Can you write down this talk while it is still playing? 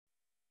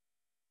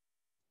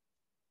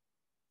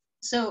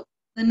So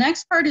the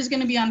next part is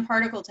going to be on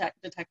particle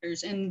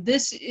detectors, and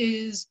this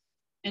is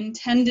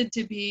intended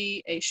to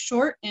be a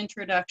short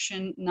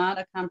introduction, not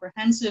a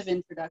comprehensive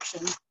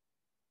introduction.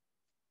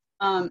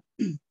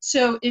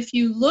 So if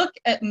you look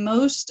at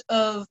most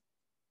of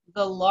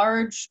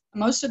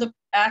the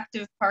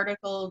active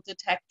particle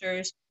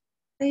detectors,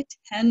 they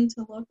tend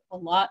to look a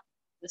lot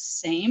the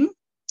same.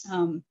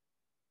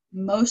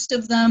 Most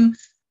of them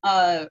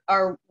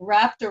are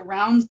wrapped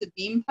around the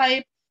beam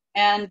pipe,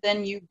 and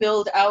then you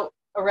build out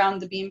around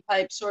the beam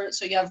pipe so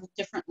you have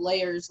different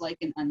layers like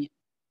an onion.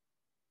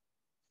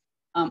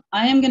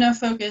 I am going to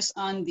focus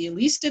on the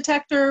Elise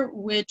detector,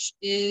 which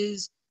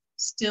is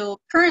still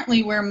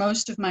currently where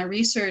most of my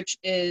research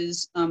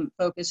is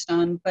focused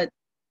on, but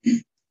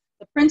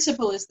the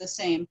principle is the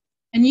same.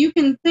 And you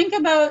can think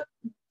about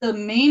the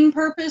main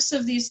purpose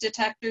of these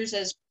detectors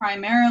as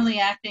primarily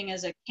acting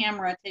as a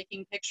camera,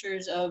 taking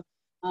pictures of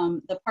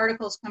the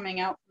particles coming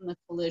out from the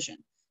collision.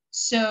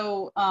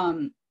 So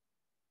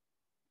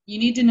you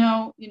need to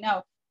know,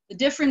 the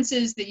difference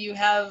is that you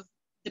have,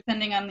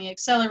 depending on the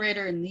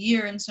accelerator and the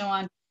year and so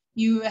on,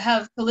 you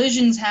have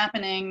collisions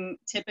happening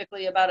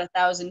typically about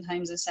 1,000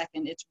 times a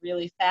second. It's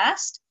really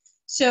fast.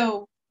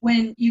 So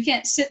when you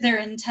can't sit there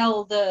and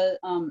tell the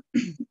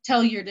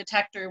tell your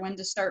detector when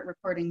to start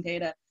recording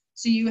data.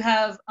 So you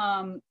have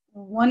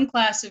one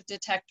class of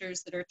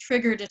detectors that are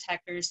trigger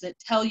detectors that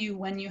tell you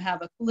when you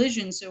have a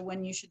collision, so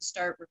when you should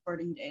start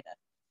recording data.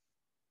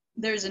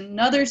 There's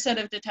another set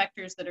of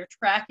detectors that are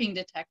tracking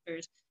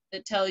detectors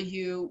that tell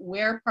you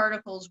where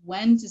particles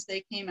went as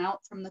they came out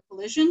from the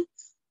collision.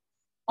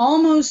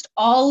 Almost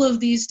all of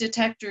these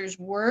detectors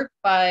work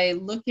by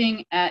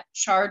looking at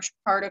charged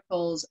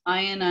particles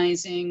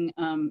ionizing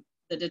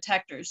the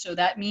detector. So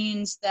that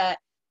means that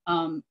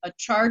a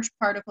charged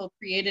particle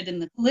created in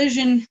the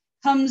collision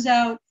comes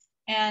out,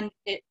 and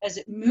as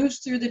it moves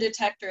through the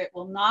detector, it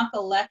will knock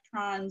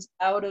electrons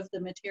out of the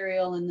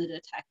material in the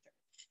detector.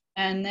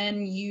 And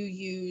then you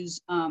use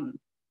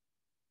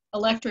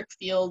electric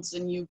fields,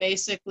 and you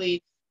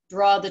basically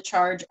draw the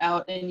charge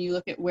out, and you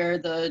look at where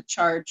the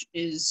charge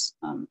is,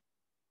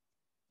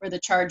 where the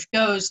charge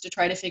goes, to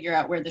try to figure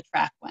out where the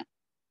track went.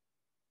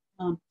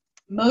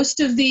 Most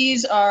of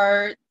these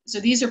are,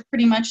 these are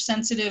pretty much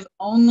sensitive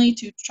only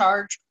to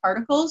charged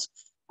particles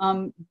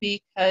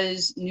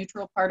because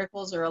neutral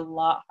particles are a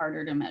lot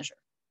harder to measure.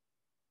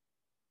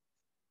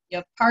 You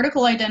have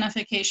particle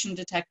identification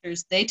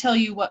detectors. They tell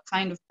you what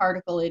kind of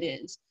particle it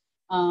is.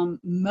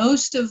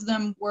 Most of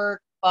them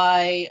work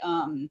by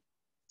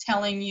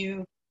telling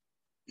you,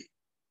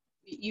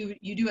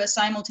 you do a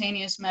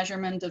simultaneous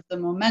measurement of the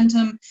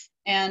momentum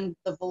and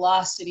the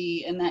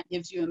velocity, and that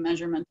gives you a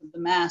measurement of the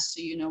mass,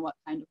 so you know what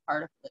kind of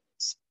particle it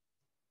is.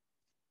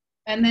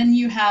 And then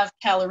you have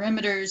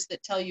calorimeters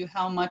that tell you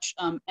how much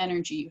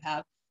energy you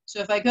have.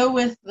 So if I go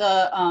with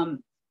the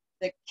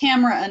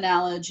camera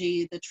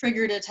analogy, the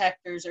trigger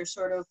detectors are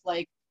sort of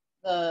like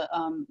the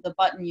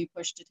button you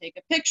push to take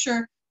a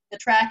picture. The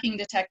tracking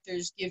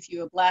detectors give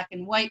you a black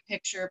and white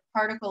picture.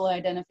 Particle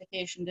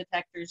identification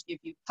detectors give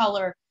you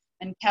color,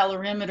 and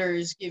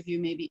calorimeters give you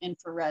maybe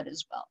infrared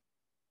as well.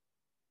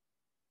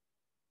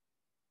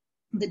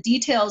 The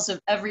details of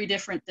every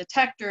different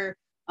detector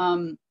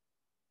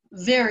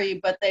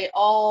vary, but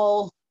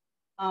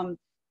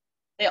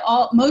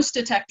most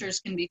detectors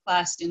can be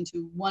classed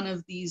into one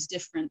of these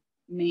different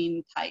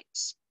main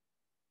types.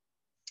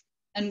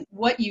 And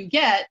what you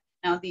get,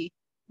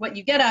 what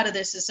you get out of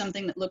this is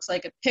something that looks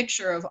like a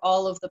picture of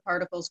all of the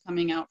particles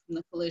coming out from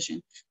the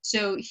collision.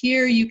 So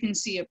here you can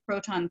see a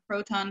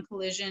proton-proton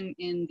collision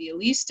in the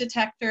Elise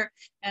detector,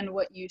 and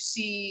what you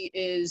see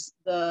is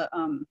the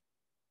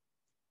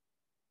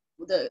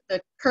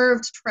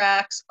curved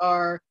tracks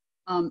are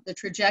the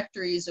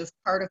trajectories of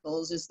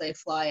particles as they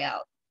fly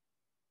out.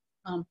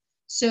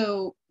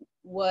 So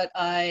what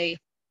let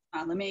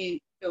me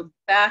go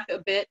back a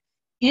bit.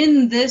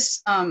 In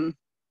this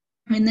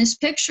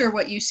picture,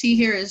 what you see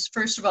here is,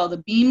 first of all,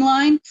 the beam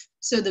line.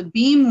 So the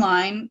beam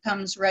line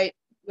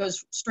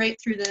goes straight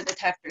through the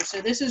detector.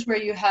 So this is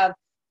where you have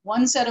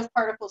one set of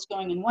particles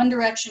going in one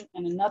direction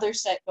and another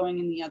set going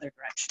in the other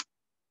direction.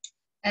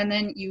 And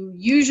then you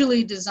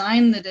usually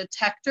design the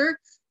detector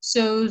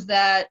so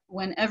that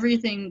when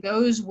everything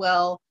goes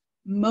well,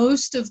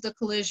 most of the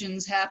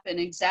collisions happen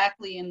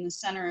exactly in the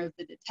center of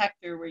the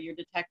detector where your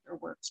detector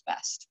works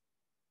best.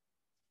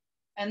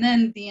 And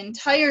then the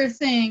entire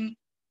thing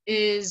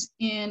is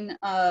in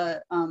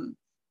an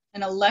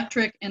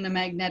electric and a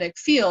magnetic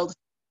field.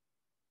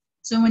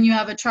 So when you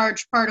have a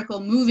charged particle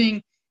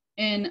moving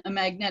in a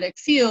magnetic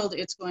field,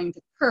 it's going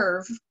to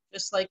curve,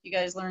 just like you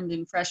guys learned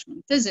in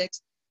freshman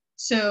physics.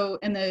 So,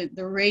 and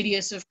the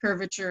radius of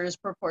curvature is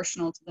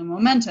proportional to the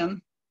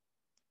momentum.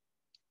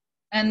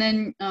 And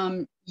then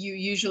you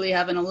usually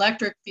have an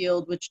electric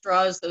field which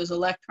draws those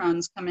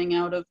electrons coming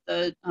out of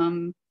the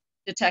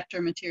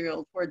detector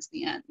material towards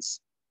the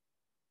ends.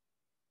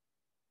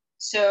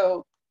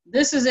 So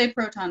this is a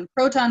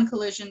proton-proton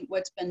collision.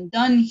 What's been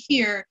done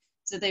here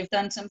is that they've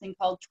done something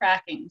called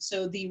tracking.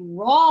 So the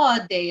raw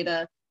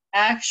data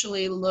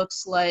actually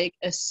looks like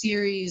a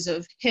series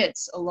of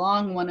hits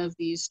along one of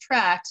these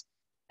tracks.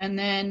 And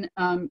then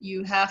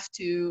you have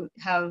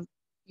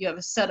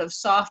a set of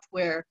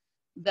software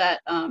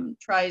that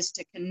tries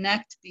to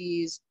connect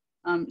these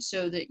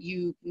so that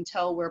you can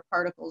tell where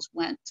particles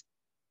went.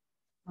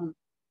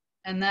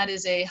 And that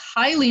is a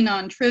highly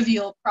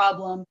non-trivial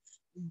problem,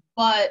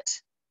 but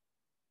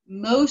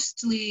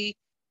mostly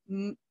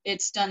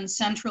it's done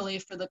centrally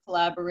for the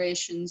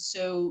collaboration.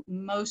 So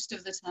most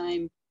of the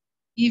time,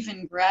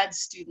 even grad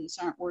students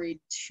aren't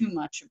worried too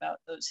much about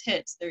those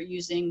hits. They're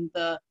using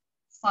the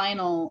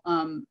final,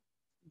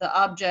 the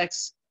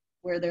objects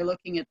where they're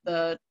looking at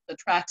the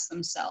tracks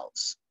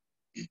themselves.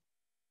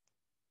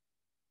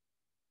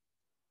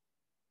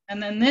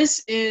 And then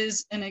this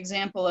is an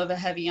example of a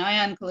heavy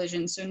ion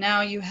collision. So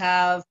now you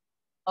have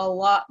a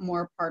lot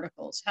more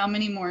particles. How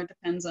many more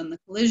depends on the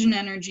collision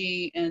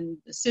energy and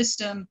the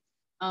system.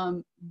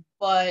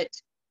 But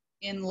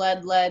in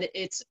lead,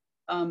 it's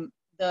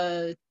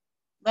the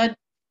lead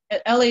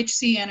at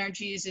LHC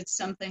energies, it's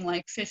something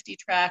like 50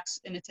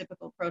 tracks in a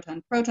typical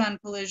proton-proton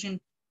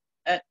collision,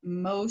 at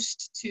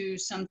most to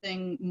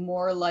something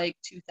more like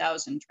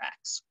 2,000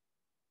 tracks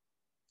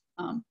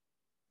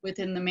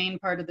within the main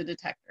part of the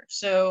detector.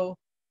 So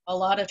a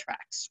lot of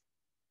tracks.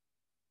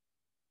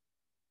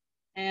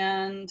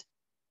 And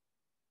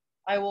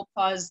I will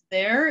pause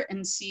there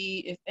and see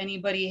if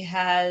anybody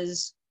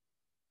has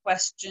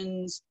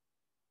questions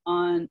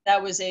on,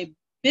 that was a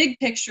big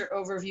picture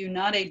overview,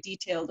 not a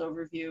detailed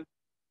overview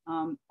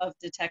of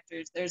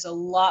detectors. There's a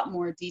lot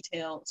more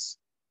details.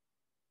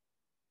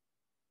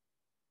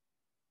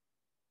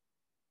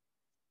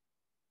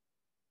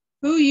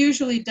 Who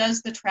usually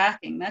does the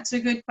tracking? That's a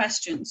good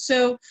question.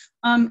 So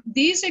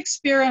these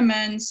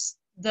experiments,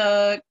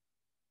 the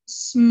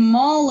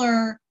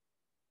smaller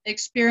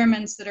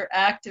experiments that are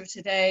active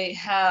today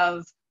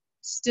have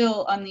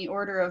still on the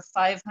order of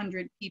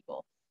 500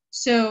 people.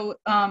 So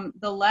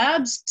the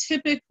labs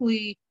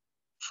typically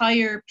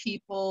hire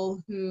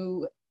people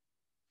who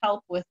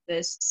help with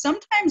this.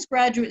 Sometimes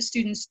graduate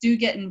students do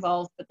get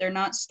involved, but they're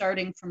not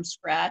starting from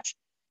scratch.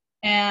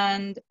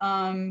 And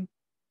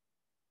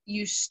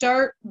you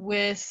start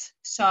with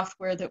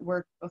software that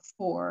worked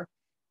before.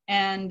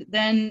 And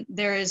then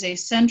there is a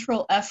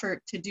central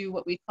effort to do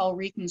what we call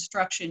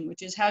reconstruction,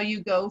 which is how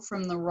you go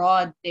from the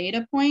raw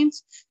data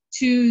points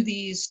to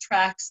these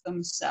tracks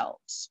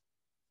themselves.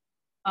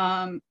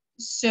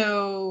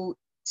 So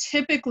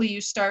typically you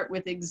start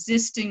with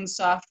existing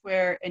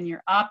software and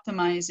you're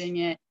optimizing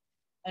it.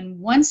 And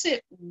once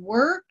it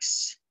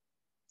works,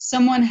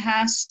 someone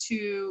has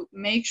to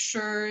make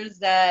sure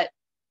that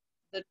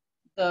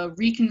the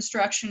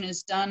reconstruction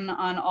is done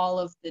on all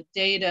of the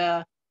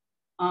data,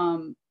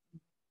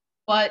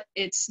 but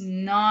it's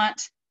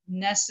not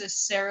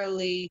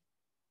necessarily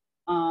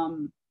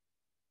how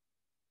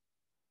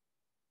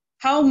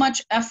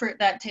much effort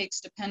that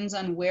takes depends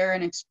on where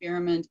an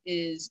experiment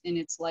is in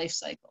its life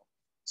cycle.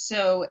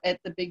 So at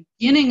the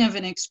beginning of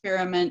an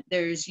experiment,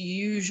 there's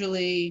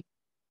usually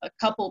a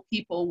couple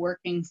people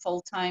working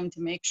full-time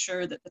to make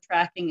sure that the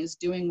tracking is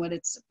doing what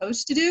it's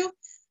supposed to do.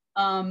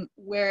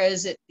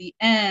 Whereas at the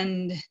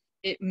end,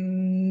 it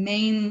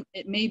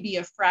may be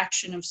a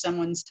fraction of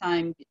someone's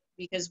time,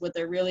 because what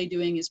they're really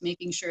doing is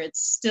making sure it's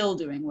still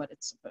doing what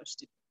it's supposed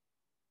to do.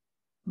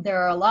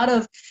 There are a lot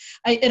of,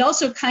 it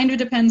also kind of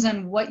depends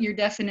on what your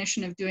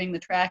definition of doing the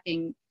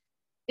tracking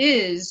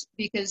is,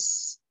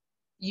 because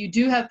you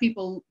do have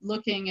people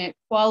looking at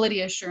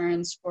quality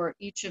assurance for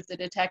each of the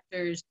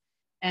detectors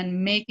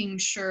and making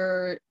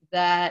sure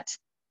that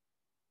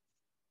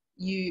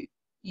you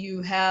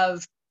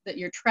have, that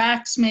your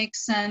tracks make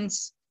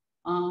sense.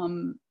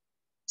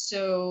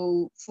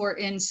 So for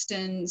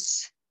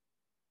instance,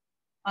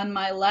 on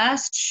my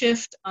last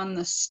shift on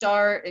the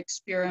STAR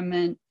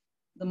experiment,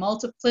 the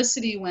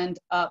multiplicity went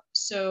up.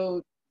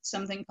 So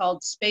something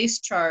called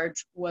space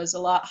charge was a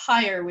lot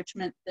higher, which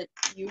meant that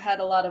you had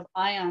a lot of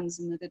ions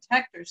in the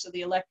detector. So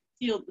the electric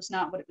field was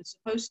not what it was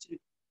supposed to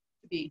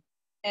be.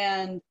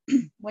 And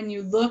when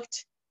you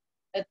looked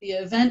at the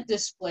event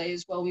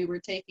displays while we were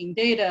taking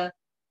data,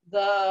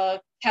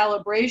 the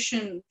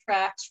calibration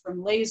tracks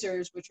from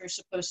lasers, which are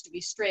supposed to be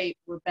straight,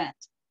 were bent.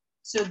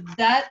 So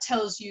that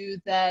tells you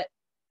that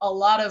a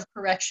lot of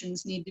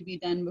corrections need to be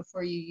done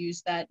before you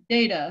use that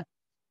data.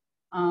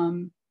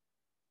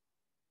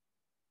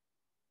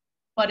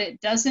 But it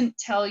doesn't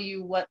tell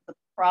you what the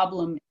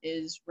problem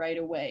is right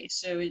away.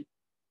 So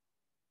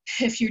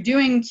if you're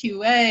doing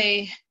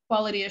QA,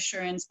 quality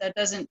assurance, that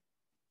doesn't,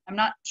 I'm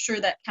not sure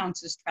that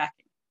counts as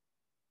tracking.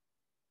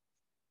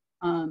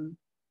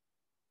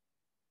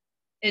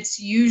 It's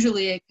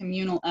usually a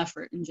communal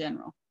effort in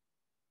general.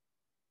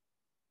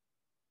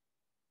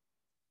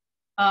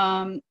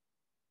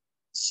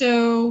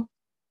 So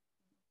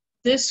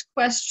this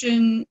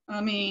question,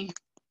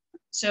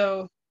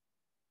 so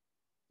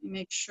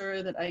make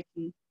sure that I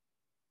can.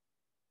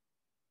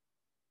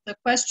 The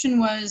question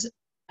was,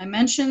 I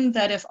mentioned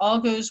that if all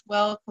goes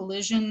well,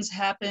 collisions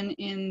happen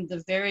in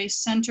the very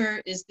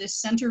center. Is this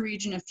center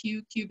region a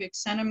few cubic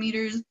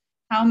centimeters?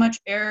 how much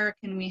error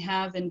can we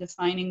have in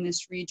defining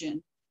this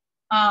region?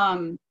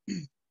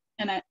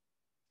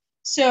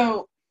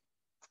 So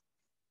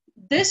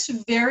this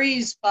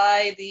varies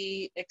by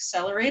the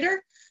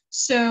accelerator.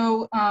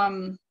 So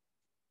I'm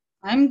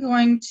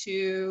going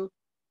to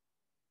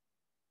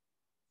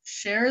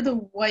share the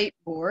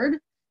whiteboard.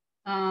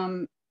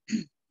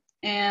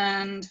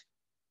 And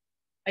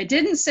I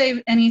didn't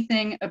say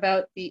anything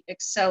about the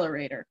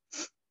accelerator.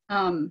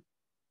 Or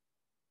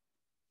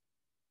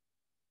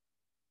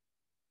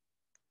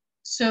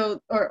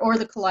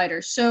the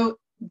collider. So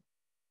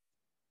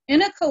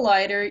in a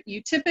collider,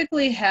 you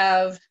typically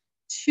have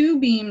two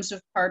beams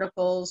of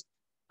particles,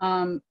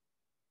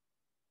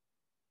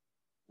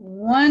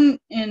 one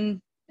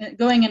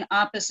going in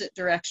opposite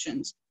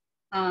directions.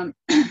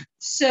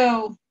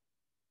 So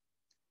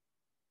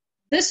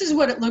this is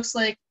what it looks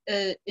like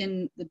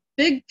in the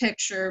big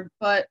picture,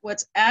 but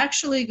what's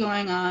actually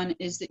going on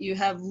is that you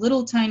have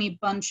little tiny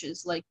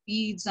bunches like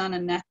beads on a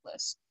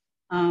necklace.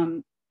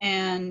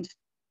 And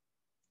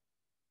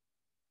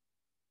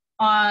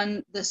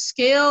on the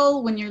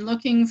scale, when you're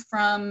looking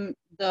from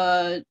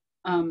the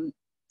down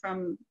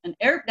from an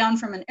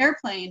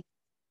airplane,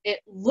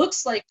 it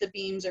looks like the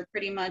beams are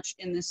pretty much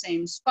in the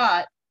same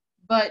spot.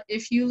 But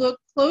if you look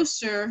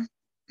closer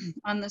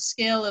on the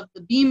scale of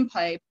the beam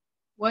pipe,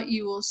 what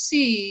you will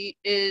see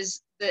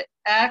is that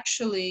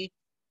actually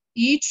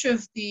each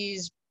of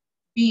these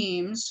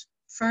beams,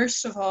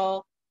 first of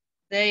all,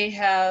 they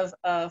have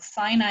a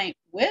finite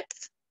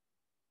width.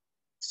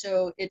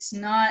 So it's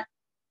not,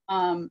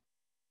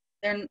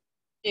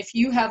 if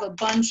you have a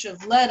bunch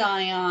of lead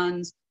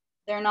ions,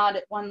 they're not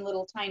at one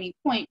little tiny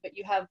point, but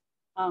you have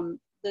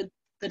the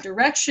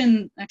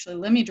direction. Actually,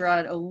 let me draw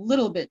it a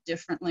little bit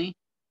differently.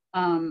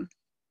 So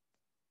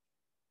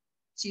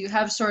you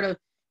have sort of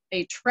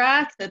a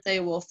track that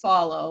they will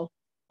follow,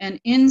 and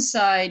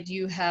inside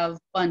you have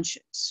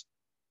bunches.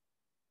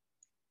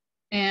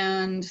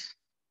 And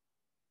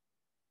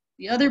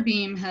the other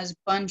beam has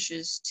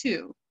bunches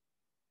too.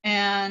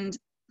 And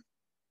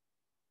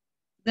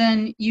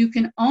then you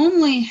can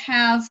only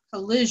have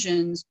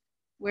collisions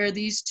where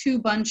these two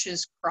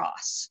bunches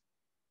cross.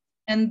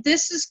 And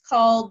this is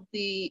called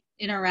the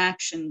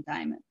interaction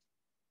diamond.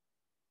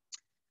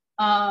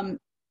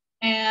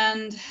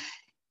 And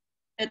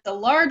at the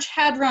Large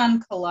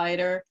Hadron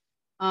Collider,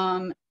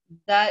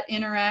 that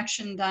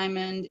interaction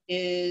diamond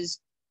is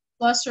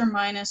plus or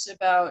minus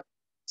about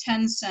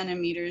 10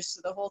 centimeters. So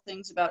the whole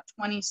thing's about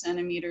 20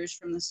 centimeters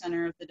from the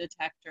center of the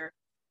detector.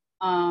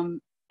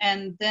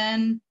 And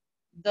then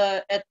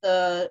at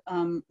the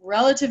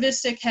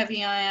relativistic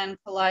heavy ion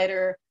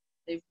collider,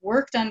 they've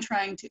worked on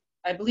trying to,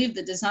 I believe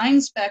the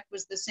design spec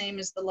was the same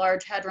as the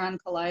Large Hadron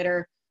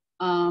Collider,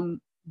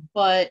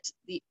 but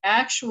the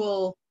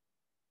actual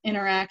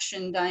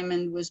interaction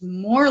diamond was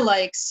more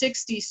like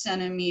 60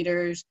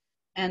 centimeters,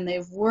 and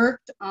they've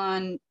worked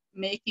on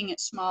making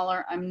it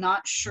smaller. I'm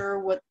not sure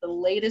what the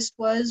latest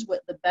was, what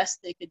the best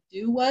they could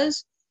do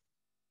was.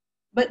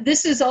 But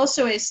this is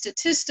also a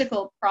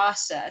statistical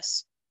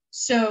process.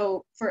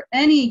 So for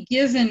any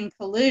given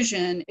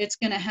collision, it's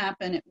going to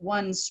happen at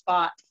one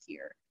spot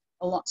here.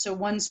 So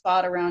one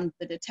spot around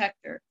the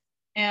detector.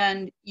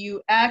 And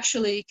you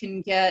actually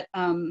can get,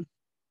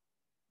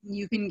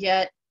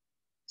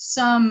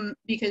 some,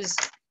 because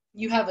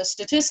you have a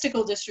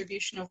statistical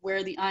distribution of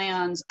where the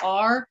ions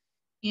are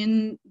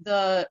in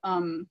the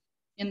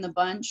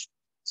bunch.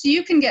 So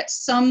you can get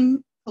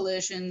some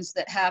collisions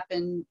that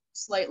happen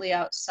slightly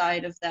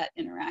outside of that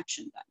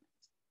interaction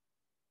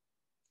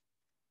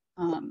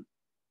diamond.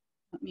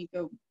 Let me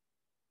go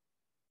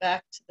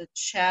back to the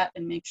chat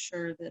and make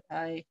sure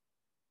that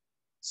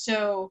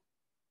so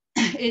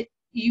we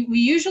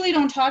usually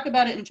don't talk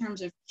about it in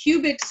terms of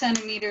cubic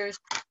centimeters.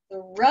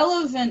 The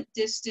relevant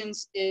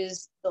distance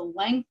is the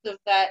length of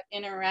that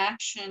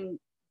interaction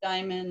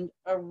diamond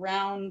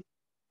around,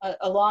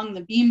 along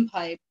the beam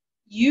pipe.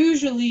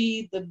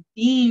 Usually the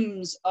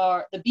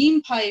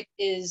beam pipe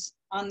is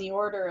on the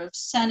order of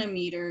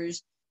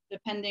centimeters,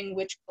 depending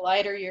which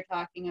collider you're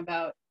talking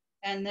about.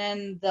 And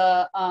then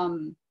the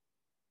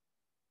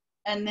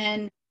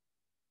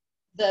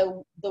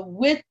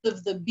width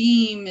of the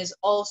beam is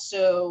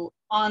also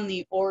on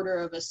the order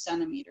of a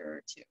centimeter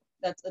or two.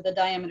 That's the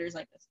diameter is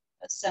like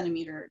a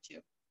centimeter or two.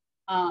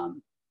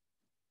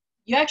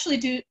 You actually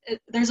do,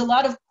 there's a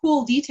lot of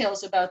cool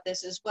details about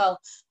this as well.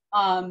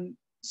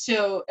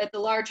 So at the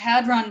Large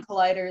Hadron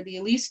Collider, the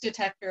ELISE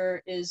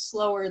detector is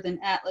slower than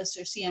ATLAS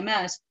or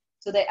CMS.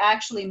 So they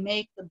actually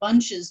make the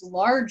bunches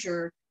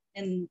larger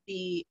in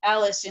the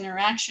ALICE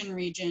interaction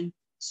region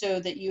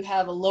so that you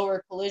have a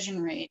lower collision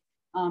rate.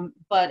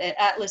 But at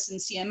ATLAS and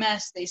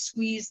CMS, they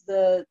squeeze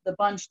the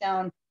bunch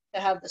down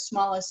to have the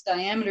smallest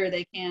diameter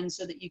they can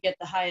so that you get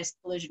the highest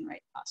collision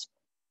rate possible.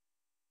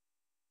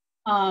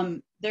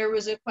 There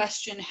was a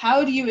question,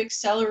 how do you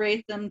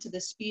accelerate them to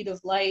the speed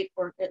of light,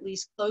 or at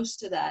least close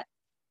to that?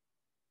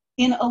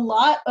 In a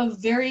lot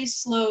of very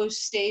slow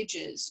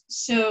stages.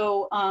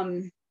 So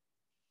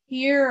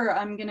here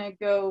I'm gonna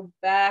go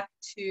back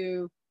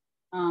to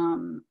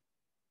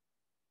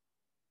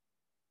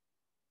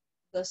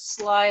the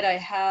slide I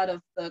had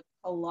of the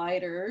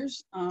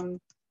colliders,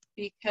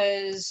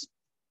 because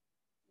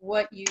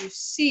what you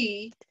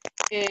see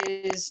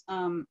is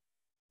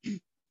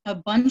a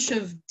bunch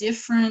of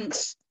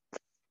different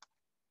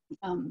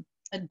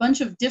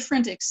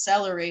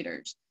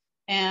accelerators.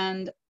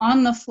 And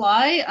on the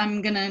fly,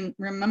 I'm going to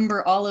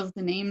remember all of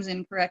the names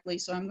incorrectly,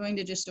 so I'm going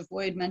to just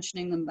avoid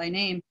mentioning them by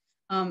name.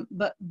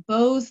 But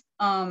both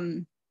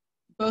the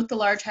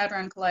Large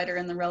Hadron Collider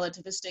and the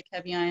Relativistic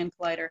Heavy Ion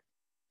Collider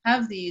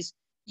have these.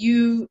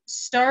 You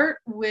start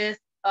with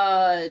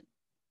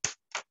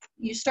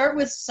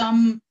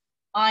some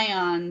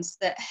ions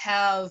that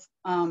have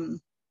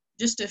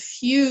just a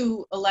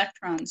few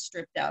electrons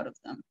stripped out of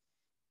them.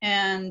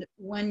 And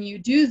when you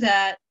do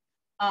that,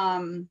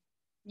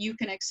 you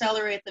can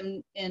accelerate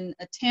them in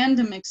a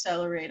tandem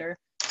accelerator,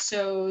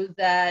 so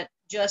that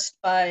just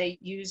by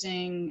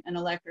using an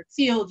electric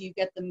field, you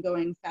get them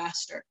going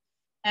faster.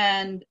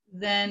 And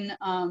then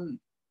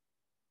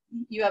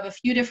you have a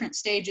few different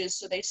stages.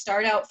 So they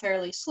start out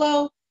fairly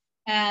slow,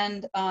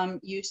 and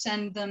you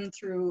send them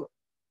through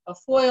a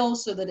foil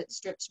so that it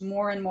strips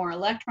more and more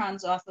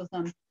electrons off of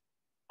them.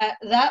 At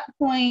that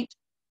point,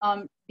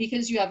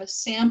 because you have a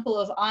sample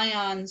of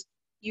ions,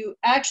 you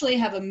actually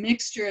have a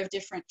mixture of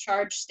different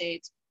charge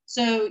states.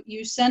 So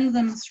you send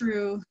them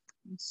through,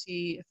 let's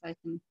see if I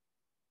can,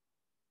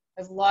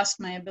 I've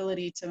lost my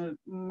ability to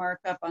mark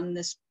up on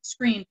this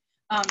screen,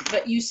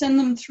 but you send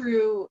them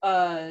through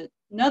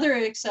another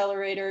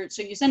accelerator.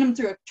 So you send them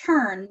through a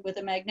turn with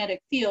a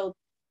magnetic field,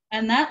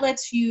 and that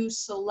lets you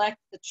select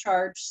the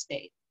charge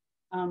state,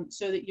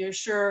 so that you're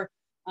sure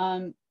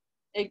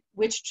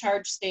which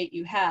charge state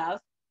you have.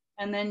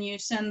 And then you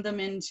send them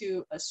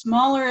into a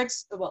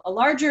a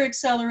larger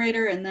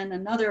accelerator, and then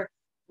another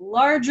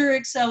larger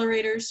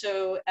accelerator.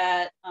 So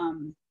at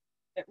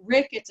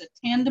RIC, it's a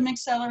tandem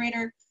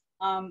accelerator,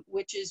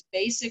 which is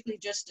basically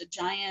just a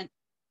giant,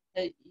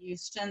 you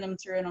send them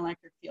through an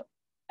electric field,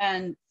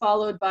 and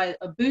followed by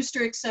a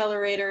booster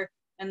accelerator,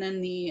 and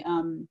then the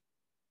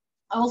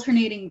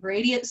alternating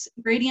gradient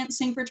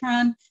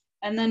synchrotron.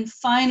 And then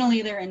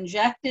finally, they're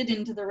injected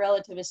into the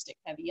relativistic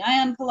heavy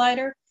ion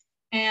collider.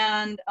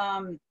 And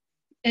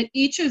at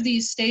each of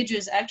these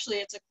stages, actually,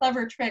 it's a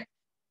clever trick.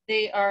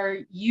 They are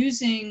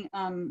using,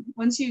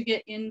 once you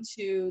get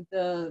into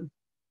the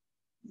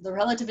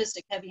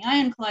relativistic heavy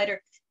ion collider,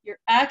 you're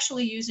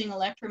actually using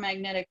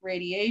electromagnetic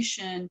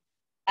radiation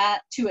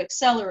to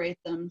accelerate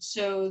them,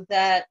 so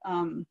that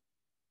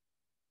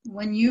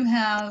when you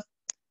have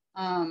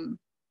an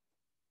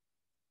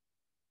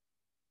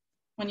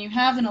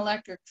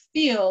electric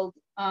field,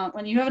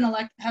 when you have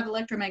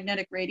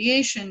electromagnetic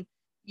radiation,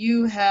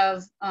 you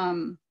have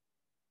an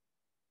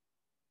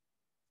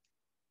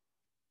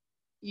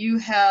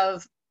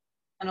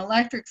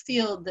electric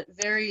field that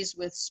varies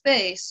with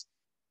space,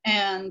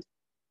 and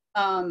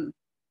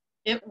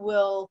it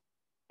will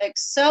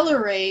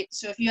accelerate.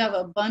 So if you have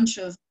a bunch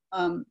of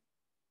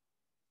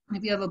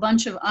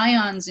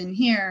ions in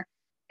here,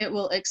 it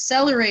will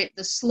accelerate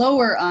the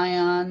slower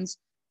ions.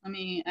 Let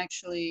me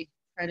actually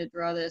try to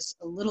draw this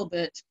a little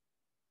bit.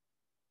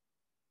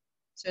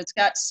 So it's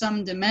got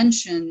some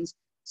dimensions.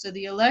 So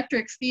the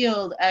electric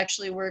field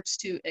actually works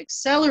to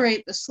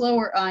accelerate the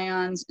slower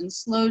ions and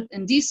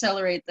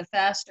decelerate the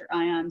faster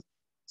ions,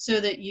 so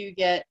that you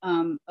get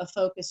a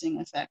focusing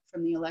effect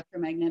from the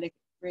electromagnetic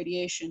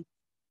radiation.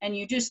 And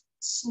you just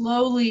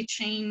slowly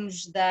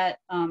change that,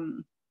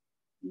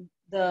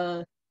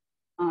 the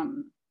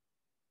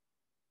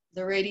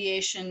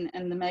radiation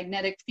and the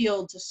magnetic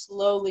field, to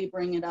slowly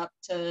bring it up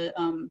to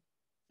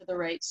the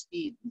right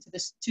speed,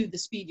 to the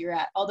speed you're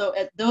at. Although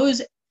at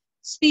those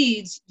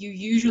speeds, you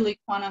usually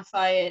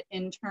quantify it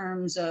in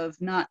terms of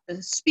not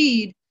the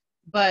speed,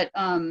 but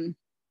in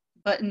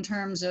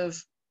terms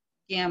of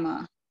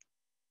gamma.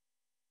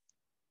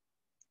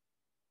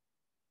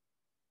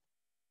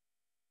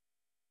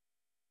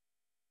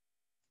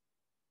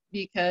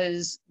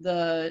 Because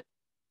the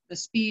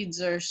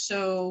speeds are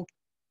so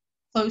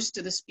close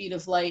to the speed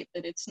of light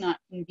that it's not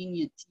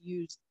convenient to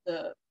use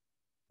the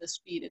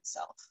speed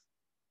itself.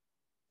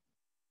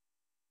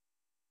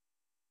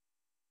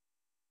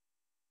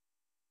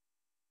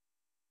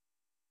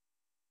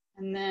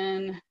 And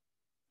then,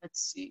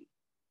 let's see.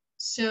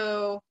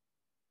 So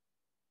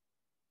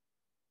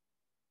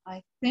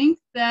I think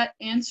that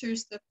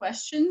answers the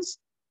questions.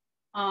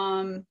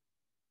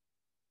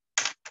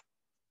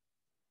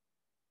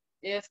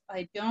 If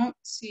I don't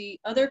see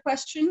other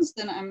questions,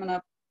 then I'm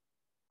gonna,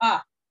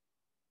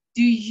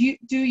 do you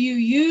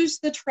use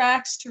the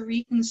tracks to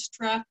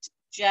reconstruct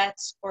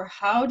jets, or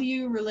how do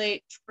you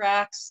relate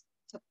tracks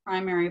to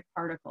primary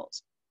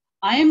particles?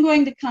 I am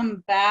going to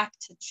come back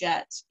to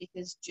jets,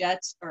 because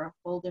jets are a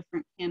whole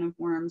different can of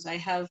worms. I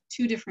have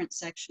 2 different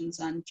sections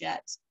on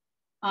jets.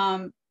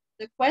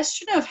 The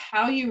question of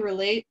how you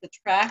relate the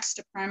tracks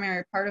to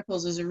primary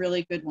particles is a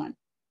really good one.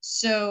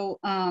 So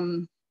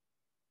I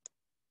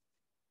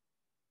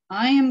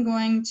am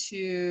going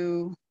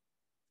to,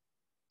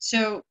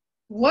 so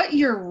what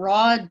your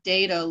raw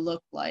data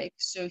look like.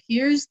 So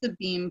here's the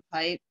beam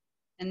pipe,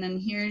 and then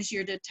here's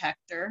your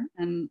detector.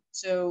 And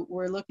so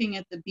we're looking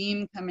at the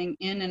beam coming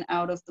in and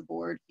out of the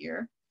board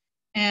here.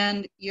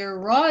 And your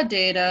raw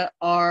data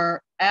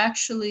are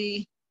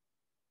actually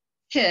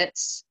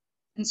hits.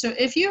 And so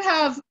if you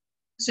have,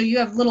 so you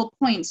have little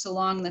points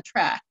along the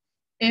track.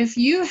 If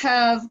you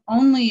have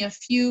only a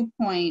few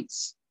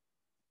points,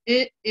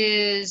 it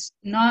is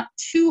not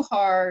too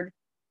hard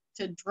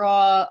to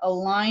draw a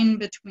line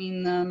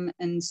between them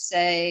and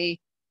say,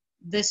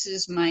 this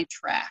is my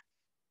track.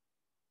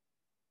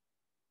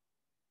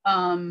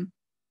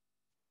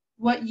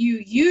 What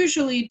you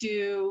usually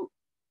do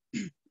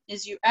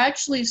is you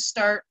actually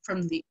start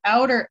from the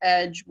outer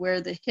edge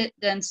where the hit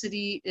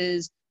density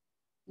is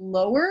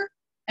lower,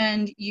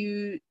 and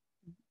you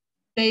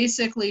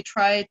basically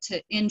try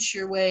to inch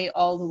your way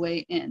all the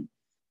way in.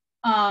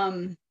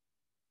 And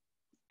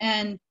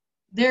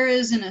there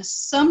is an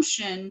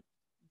assumption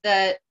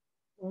that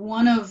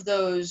one of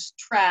those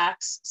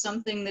tracks,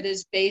 something that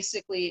is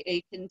basically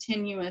a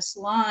continuous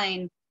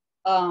line,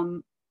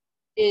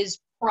 is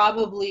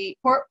probably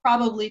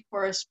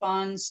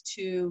corresponds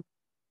to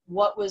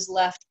what was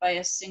left by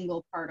a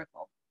single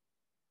particle.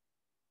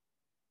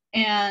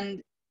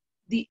 And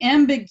the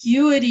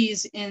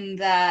ambiguities in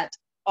that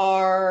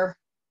are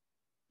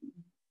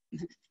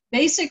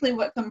basically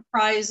what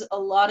comprise a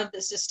lot of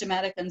the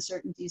systematic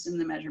uncertainties in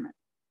the measurement.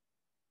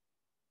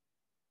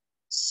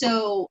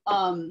 So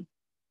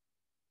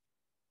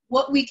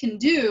what we can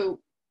do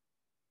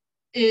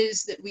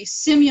is that we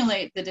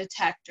simulate the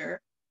detector,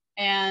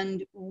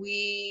 and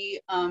we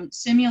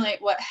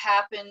simulate what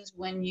happens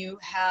when you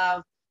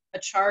have a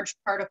charged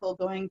particle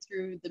going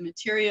through the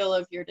material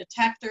of your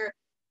detector.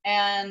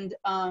 And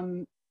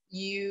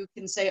you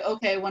can say,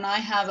 okay, when I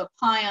have a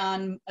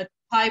pion, a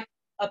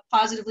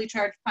positively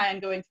charged pion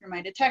going through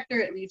my detector,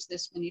 it leaves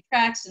this many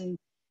tracks, and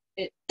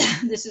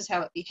this is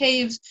how it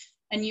behaves.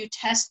 And you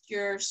test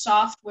your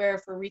software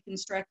for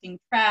reconstructing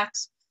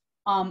tracks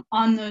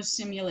on those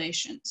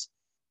simulations.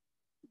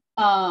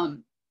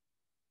 And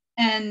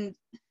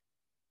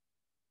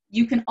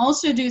you can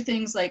also do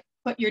things like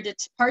put your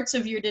parts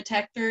of your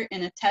detector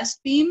in a test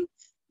beam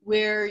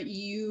where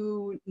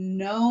you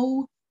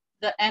know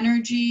the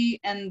energy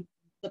and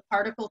the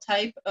particle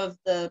type of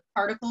the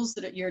particles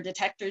that your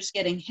detector's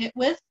getting hit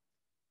with,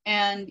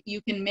 and you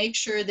can make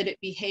sure that it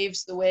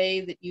behaves the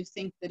way that you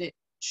think that it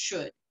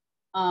should.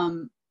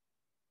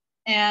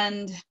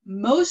 And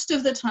most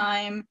of the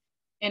time,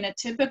 in a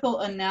typical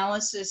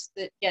analysis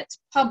that gets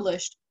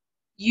published,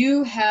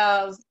 you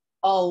have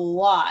a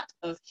lot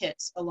of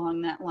hits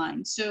along that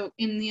line. So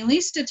in the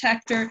Elise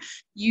detector,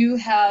 you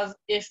have,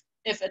 if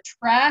a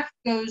track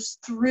goes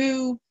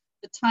through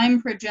the time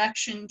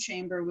projection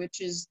chamber, which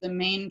is the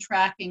main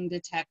tracking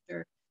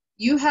detector,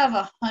 you have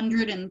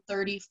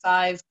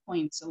 135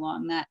 points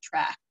along that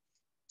track.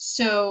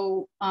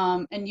 So,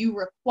 and you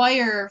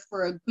require,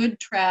 for a good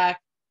track,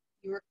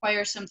 you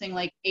require something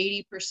like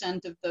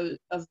 80% of the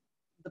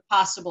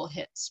possible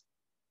hits.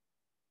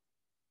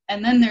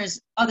 And then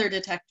there's other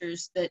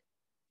detectors that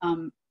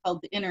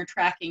called the inner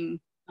tracking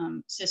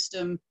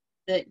system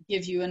that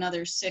give you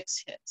another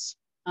 6 hits.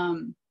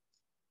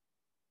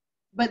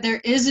 But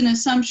there is an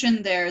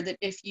assumption there that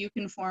if you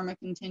can form a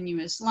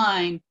continuous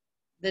line,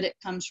 that it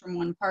comes from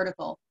one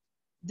particle.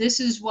 This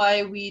is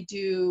why we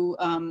do,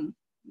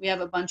 we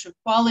have a bunch of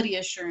quality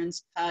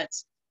assurance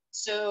cuts.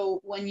 So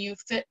when you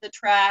fit the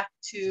track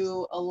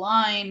to a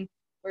line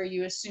where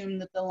you assume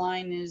that the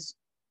line is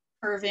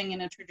curving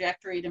in a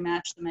trajectory to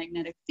match the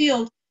magnetic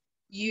field,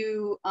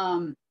 you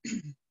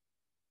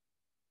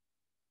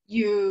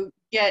you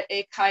get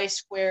a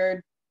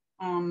chi-squared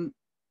on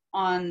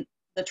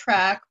the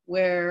track,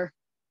 where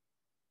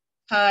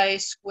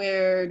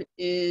chi-squared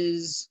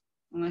is,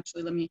 well,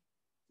 actually, let me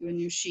do a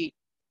new sheet.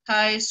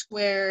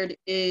 Chi-squared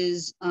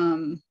is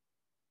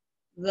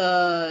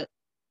the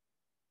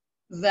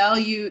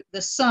value,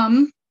 the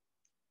sum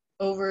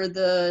over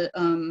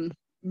the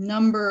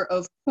number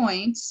of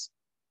points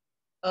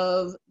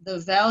of the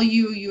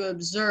value you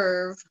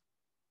observe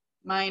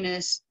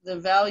minus the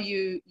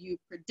value you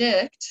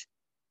predict,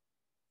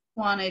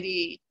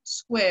 quantity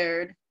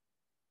squared,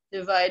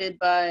 divided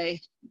by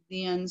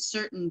the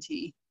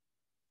uncertainty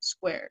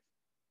squared.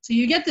 So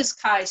you get this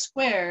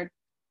chi-squared,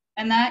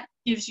 and that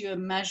gives you a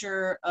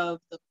measure of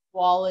the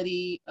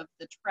quality of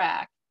the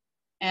track.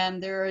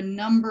 And there are a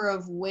number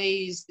of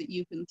ways that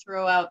you can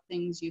throw out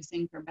things you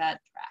think are bad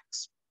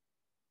tracks,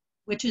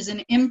 which is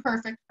an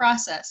imperfect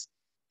process.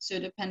 So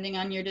depending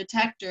on your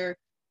detector,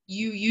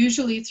 you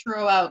usually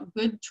throw out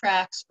good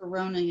tracks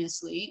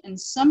erroneously, and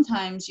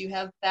sometimes you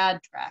have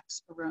bad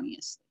tracks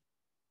erroneously.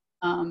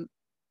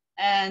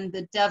 And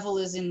the devil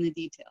is in the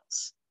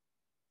details.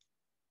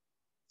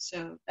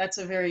 So that's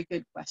a very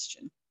good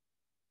question.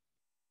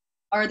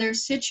 Are there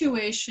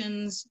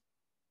situations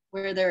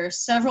where there are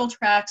several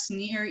tracks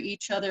near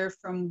each other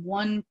from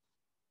one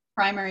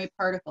primary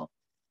particle?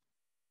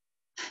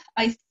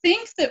 I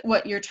think that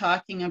what you're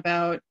talking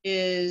about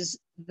is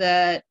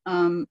that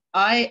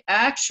I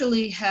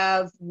actually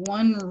have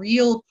one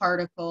real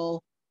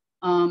particle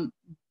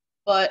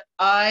but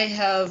I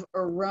have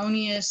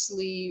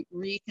erroneously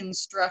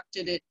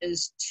reconstructed it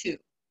as 2.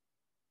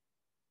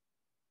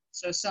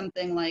 So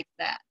something like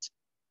that.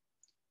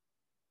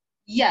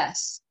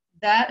 Yes,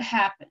 that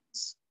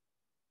happens.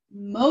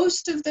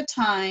 Most of the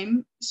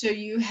time, so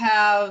you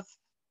have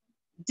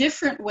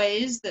different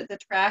ways that the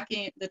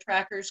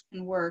trackers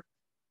can work.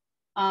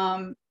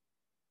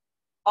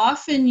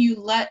 Often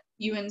you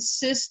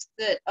insist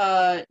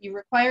that you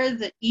require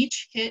that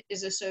each hit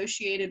is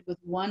associated with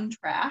 1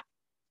 track,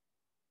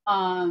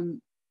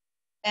 and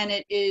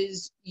it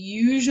is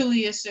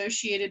usually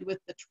associated with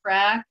the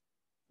track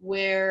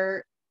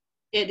which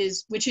it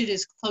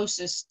is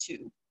closest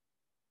to.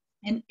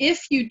 And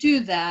if you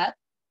do that,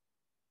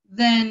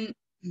 then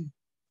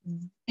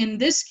in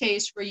this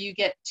case where you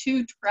get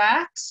 2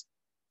 tracks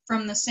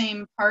from the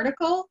same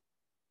particle,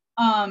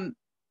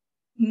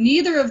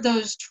 neither of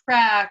those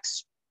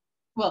tracks,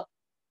 well,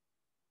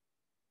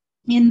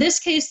 in this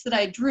case that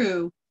I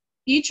drew,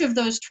 each of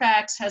those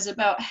tracks has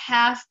about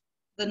half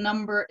the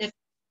number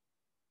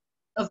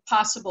of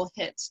possible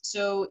hits.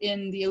 So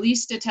in the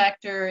Elise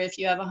detector, if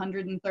you have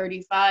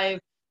 135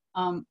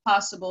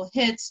 possible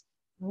hits,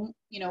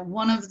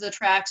 one of the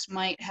tracks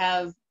might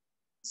have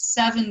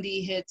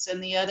 70 hits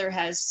and the other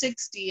has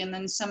 60, and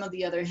then some of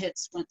the other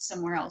hits went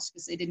somewhere else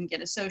because they didn't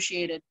get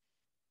associated.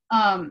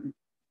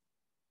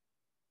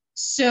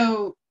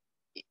 So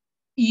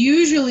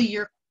usually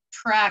your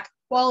track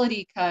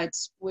quality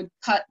cuts would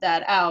cut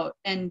that out,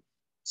 and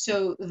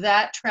so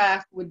that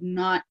track would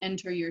not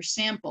enter your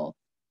sample.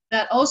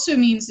 That also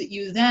means that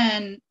you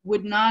then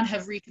would not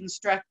have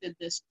reconstructed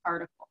this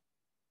particle.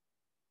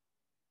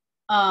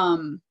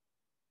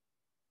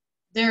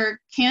 There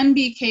can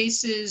be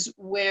cases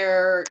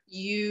where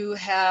you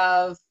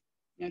have,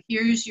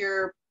 here's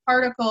your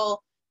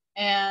particle,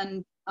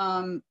 and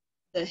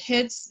the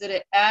hits that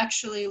it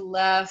actually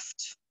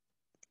left,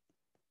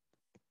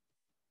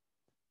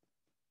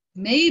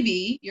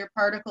 maybe your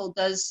particle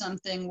does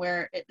something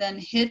where it then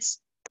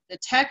hits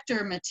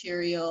detector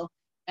material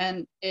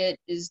and it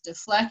is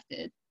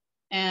deflected.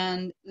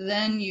 And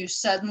then you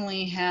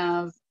suddenly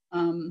have,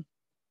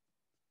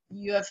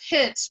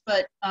 hits,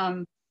 but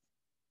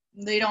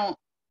they don't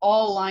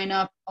all line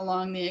up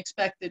along the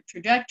expected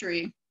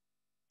trajectory.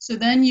 So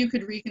then you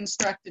could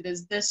reconstruct it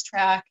as this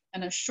track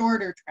and a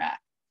shorter track.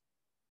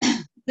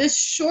 This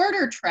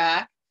shorter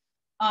track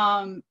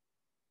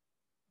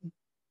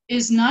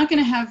is not going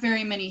to have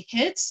very many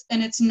hits,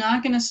 and it's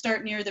not going to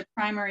start near the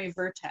primary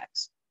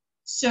vertex.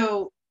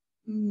 So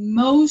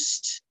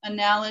most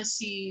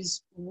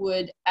analyses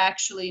would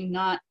actually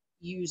not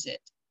use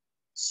it.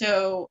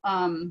 So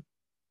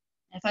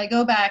if I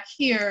go back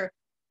here,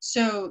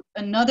 so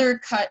another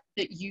cut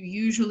that you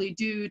usually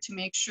do to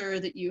make sure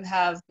that you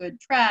have good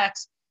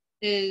tracks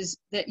is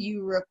that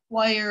you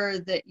require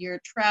that your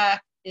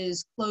track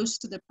is close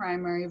to the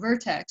primary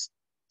vertex.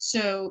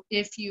 So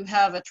if you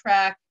have a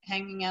track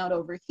hanging out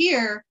over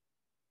here,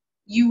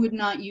 you would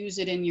not use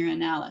it in your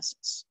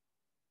analysis.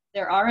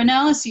 There are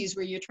analyses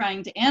where you're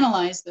trying to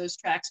analyze those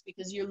tracks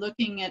because you're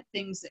looking at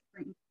things that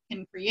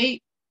can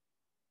create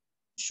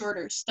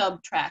shorter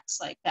stub tracks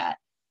like that.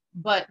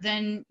 But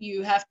then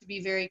you have to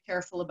be very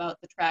careful about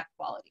the track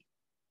quality.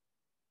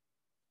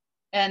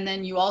 And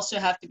then you also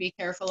have to be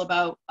careful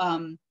about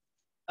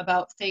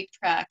fake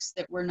tracks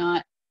that were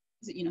not,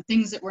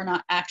 things that were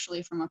not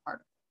actually from a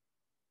particle.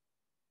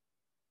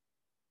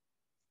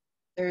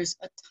 There's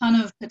a ton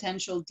of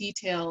potential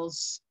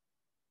details.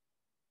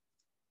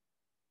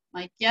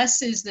 My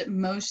guess is that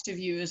most of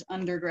you as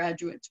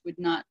undergraduates would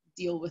not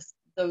deal with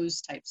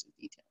those types of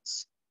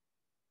details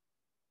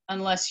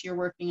unless you're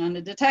working on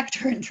a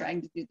detector and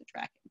trying to do the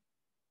tracking.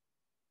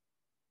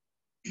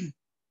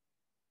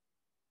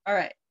 All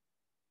right.